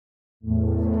All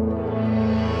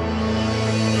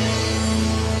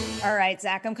right,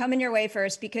 Zach, I'm coming your way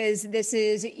first because this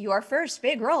is your first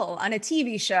big role on a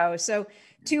TV show. So,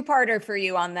 two-parter for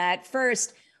you on that.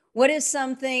 First, what is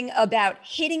something about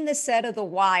hitting the set of The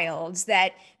Wilds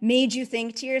that made you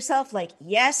think to yourself, like,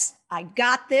 yes, I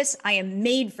got this, I am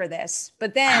made for this?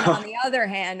 But then on the other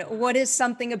hand, what is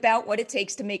something about what it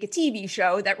takes to make a TV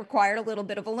show that required a little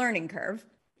bit of a learning curve?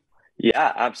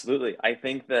 Yeah, absolutely. I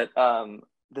think that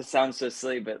this sounds so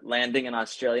silly, but landing in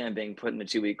Australia and being put in a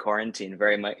 2-week quarantine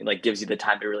very much like gives you the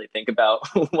time to really think about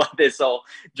what this whole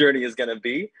journey is going to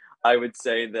be. I would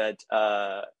say that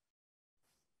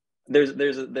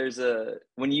there's a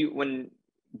when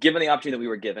given the opportunity that we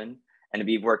were given and to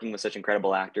be working with such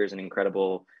incredible actors and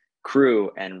incredible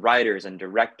crew and writers and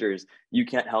directors, you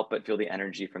can't help but feel the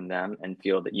energy from them and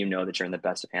feel that you know that you're in the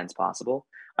best of hands possible.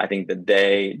 I think that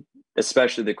they,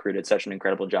 especially the crew, did such an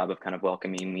incredible job of kind of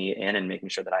welcoming me in and making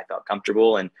sure that I felt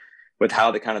comfortable. And with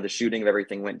how the kind of the shooting of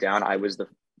everything went down, I was the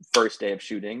first day of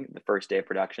shooting, the first day of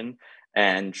production,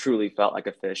 and truly felt like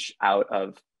a fish out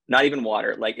of not even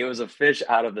water. Like it was a fish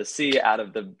out of the sea, out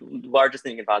of the largest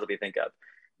thing you can possibly think of.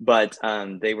 But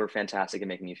they were fantastic at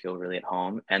making me feel really at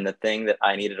home. And the thing that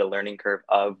I needed a learning curve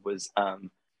of was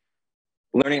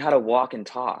learning how to walk and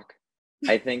talk.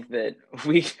 I think that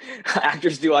we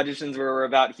actors do auditions where we're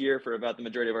about here for about the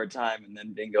majority of our time, and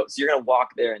then bingo. So you're gonna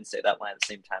walk there and say that line at the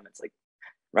same time. It's like,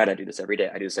 right, I do this every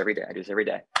day. I do this every day. I do this every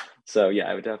day. So yeah,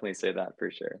 I would definitely say that for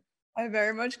sure. I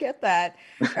very much get that.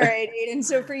 All right, Aiden.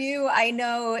 So for you, I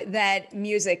know that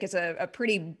music is a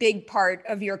pretty big part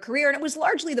of your career, and it was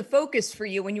largely the focus for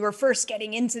you when you were first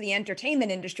getting into the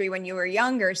entertainment industry when you were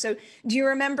younger. So do you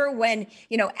remember when,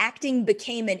 acting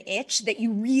became an itch that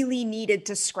you really needed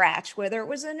to scratch, whether it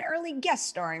was an early guest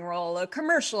starring role, a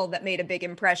commercial that made a big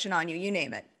impression on you, you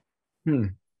name it? Hmm.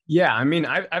 Yeah, I mean,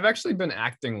 I've actually been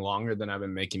acting longer than I've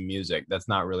been making music. That's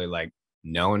not really like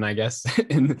known, I guess,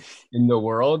 in the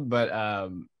world, but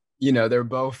they're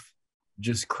both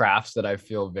just crafts that I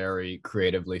feel very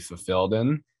creatively fulfilled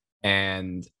in.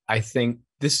 And I think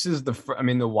this is I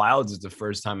mean, The Wilds is the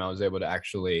first time I was able to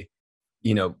actually,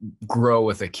 grow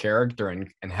with a character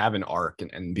and have an arc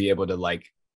and be able to like,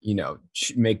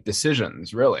 make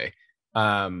decisions really.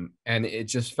 And it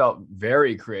just felt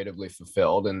very creatively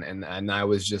fulfilled, and I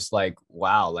was just like,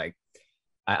 wow, like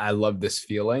I love this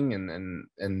feeling, and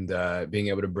being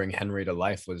able to bring Henry to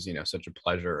life was, such a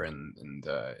pleasure, and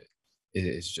it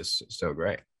is just so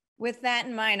great. With that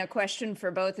in mind, a question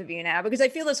for both of you now, because I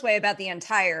feel this way about the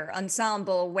entire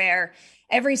ensemble, where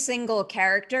every single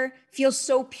character feels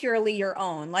so purely your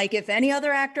own. Like if any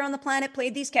other actor on the planet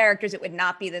played these characters, it would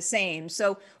not be the same.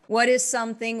 So, what is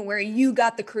something where you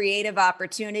got the creative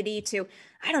opportunity to,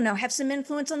 I don't know, have some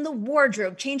influence on the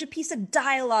wardrobe, change a piece of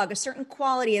dialogue, a certain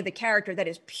quality of the character that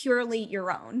is purely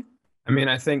your own? I mean,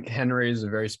 I think Henry is a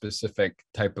very specific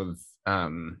type of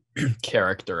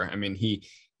character. I mean, he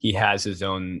has his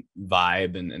own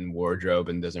vibe and wardrobe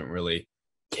and doesn't really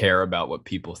care about what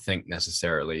people think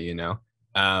necessarily,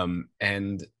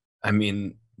 and I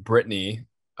mean, Brittany,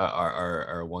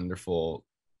 our wonderful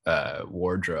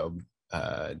wardrobe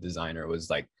designer, was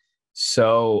like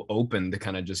so open to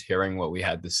kind of just hearing what we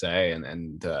had to say,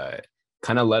 and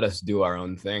kind of let us do our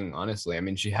own thing, honestly. I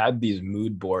mean, she had these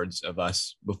mood boards of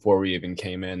us before we even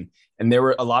came in, and there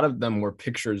were a lot of them were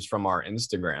pictures from our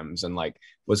Instagrams, and like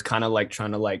was kind of like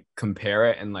trying to like compare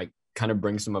it and like kind of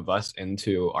bring some of us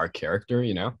into our character,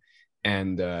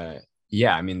 and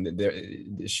yeah, I mean,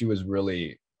 she was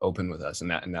really open with us,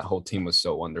 and that whole team was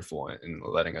so wonderful in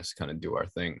letting us kind of do our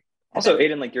thing. Also,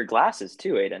 Aiden, like your glasses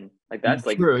too, Aiden. Like that's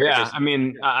like True, yeah. just I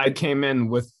mean, I came in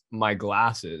with my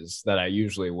glasses that I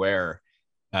usually wear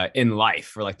in life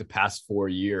for like the past 4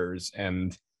 years,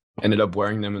 and ended up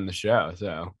wearing them in the show.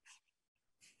 So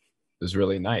it was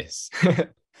really nice.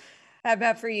 How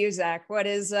about for you, Zach?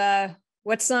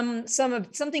 What's some of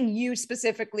something you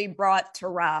specifically brought to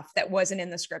Raph that wasn't in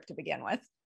the script to begin with?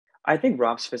 I think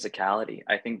Rob's physicality.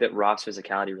 I think that Rob's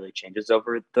physicality really changes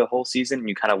over the whole season.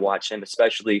 You kind of watch him,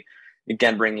 especially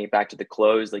again bringing it back to the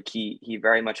close. Like he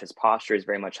very much his posture is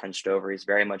very much hunched over. He's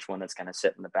very much one that's kind of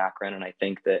sit in the background. And I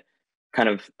think that kind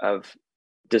of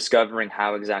discovering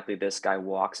how exactly this guy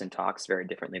walks and talks very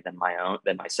differently than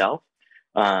myself.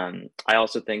 I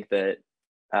also think that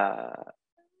uh,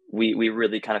 we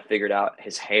really kind of figured out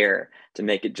his hair to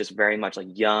make it just very much like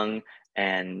young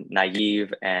and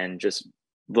naive and just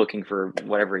looking for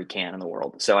whatever he can in the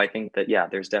world. So I think that yeah,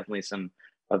 there's definitely some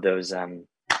of those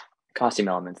costume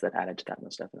elements that added to that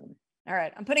most definitely. All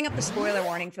right, I'm putting up the spoiler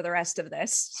warning for the rest of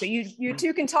this. So you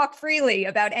two can talk freely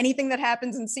about anything that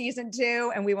happens in season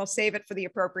 2, and we will save it for the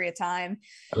appropriate time.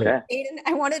 Okay. Aidan,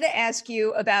 I wanted to ask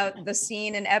you about the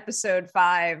scene in episode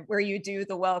 5 where you do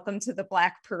the Welcome to the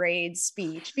Black Parade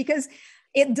speech, because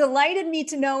it delighted me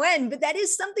to no end, but that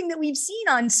is something that we've seen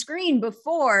on screen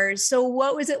before. So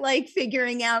what was it like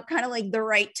figuring out kind of like the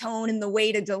right tone and the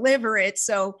way to deliver it?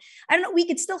 So I don't know, we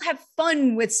could still have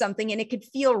fun with something and it could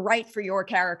feel right for your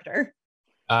character.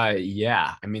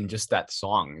 Yeah. I mean, just that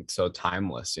song, it's so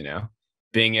timeless, you know,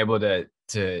 being able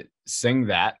to sing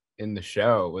that in the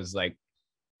show was like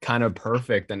kind of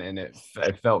perfect. And it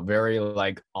felt very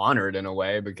like honored in a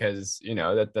way, because, you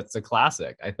know, that's a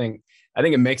classic. I think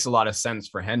it makes a lot of sense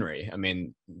for Henry. I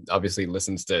mean, obviously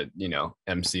listens to, you know,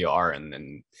 MCR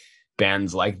and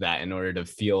bands like that in order to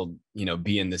feel, you know,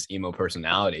 be in this emo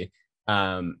personality.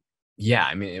 Yeah,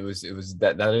 I mean, it was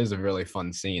that is a really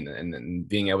fun scene, and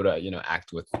being able to, you know,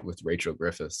 act with Rachel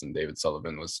Griffiths and David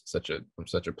Sullivan was such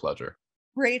a pleasure.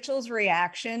 Rachel's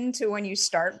reaction to when you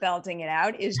start belting it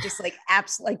out is just like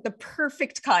like the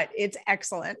perfect cut. It's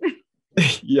excellent.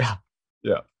 Yeah.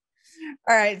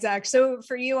 All right, Zack. So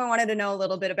for you, I wanted to know a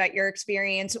little bit about your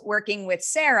experience working with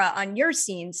Sarah on your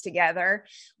scenes together.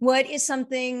 What is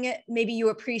something maybe you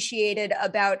appreciated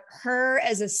about her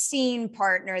as a scene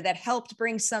partner that helped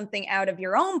bring something out of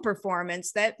your own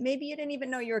performance that maybe you didn't even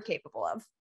know you were capable of?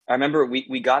 I remember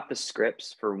we got the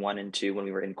scripts for 1 and 2 when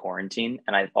we were in quarantine,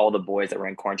 and all the boys that were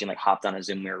in quarantine like hopped on a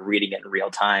Zoom. We were reading it in real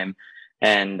time,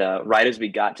 and right as we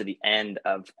got to the end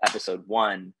of episode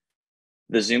 1,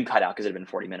 the Zoom cut out because it had been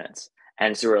 40 minutes.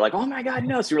 And so we were like, oh my God,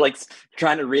 no. So we were like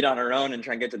trying to read on our own and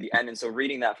try and get to the end. And so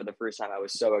reading that for the first time, I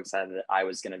was so excited that I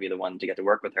was going to be the one to get to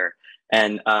work with her.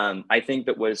 And I think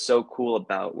that what is so cool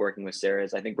about working with Sarah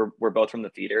is I think we're both from the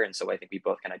theater. And so I think we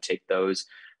both kind of take those,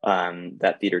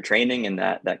 that theater training and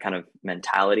that kind of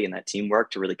mentality and that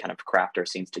teamwork to really kind of craft our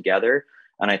scenes together.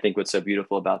 And I think what's so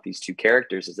beautiful about these two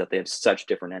characters is that they have such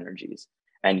different energies.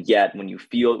 And yet when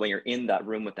you're in that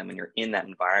room with them, when you're in that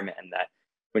environment, and that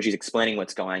when she's explaining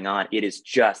what's going on, it is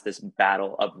just this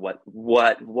battle of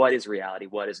what is reality,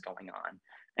 what is going on.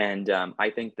 And I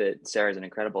think that Sarah's an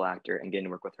incredible actor, and getting to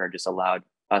work with her just allowed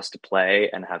us to play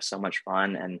and have so much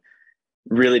fun and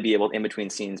really be able to, in between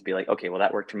scenes, be like, okay, well,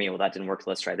 that worked for me. Well, that didn't work.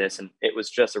 So let's try this. And it was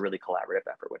just a really collaborative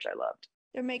effort, which I loved.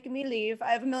 They're making me leave.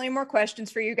 I have a million more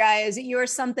questions for you guys. You are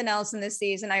something else in this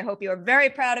season. I hope you are very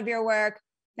proud of your work.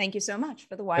 Thank you so much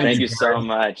for the wide. Thank you so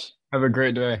much. Have a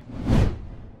great day.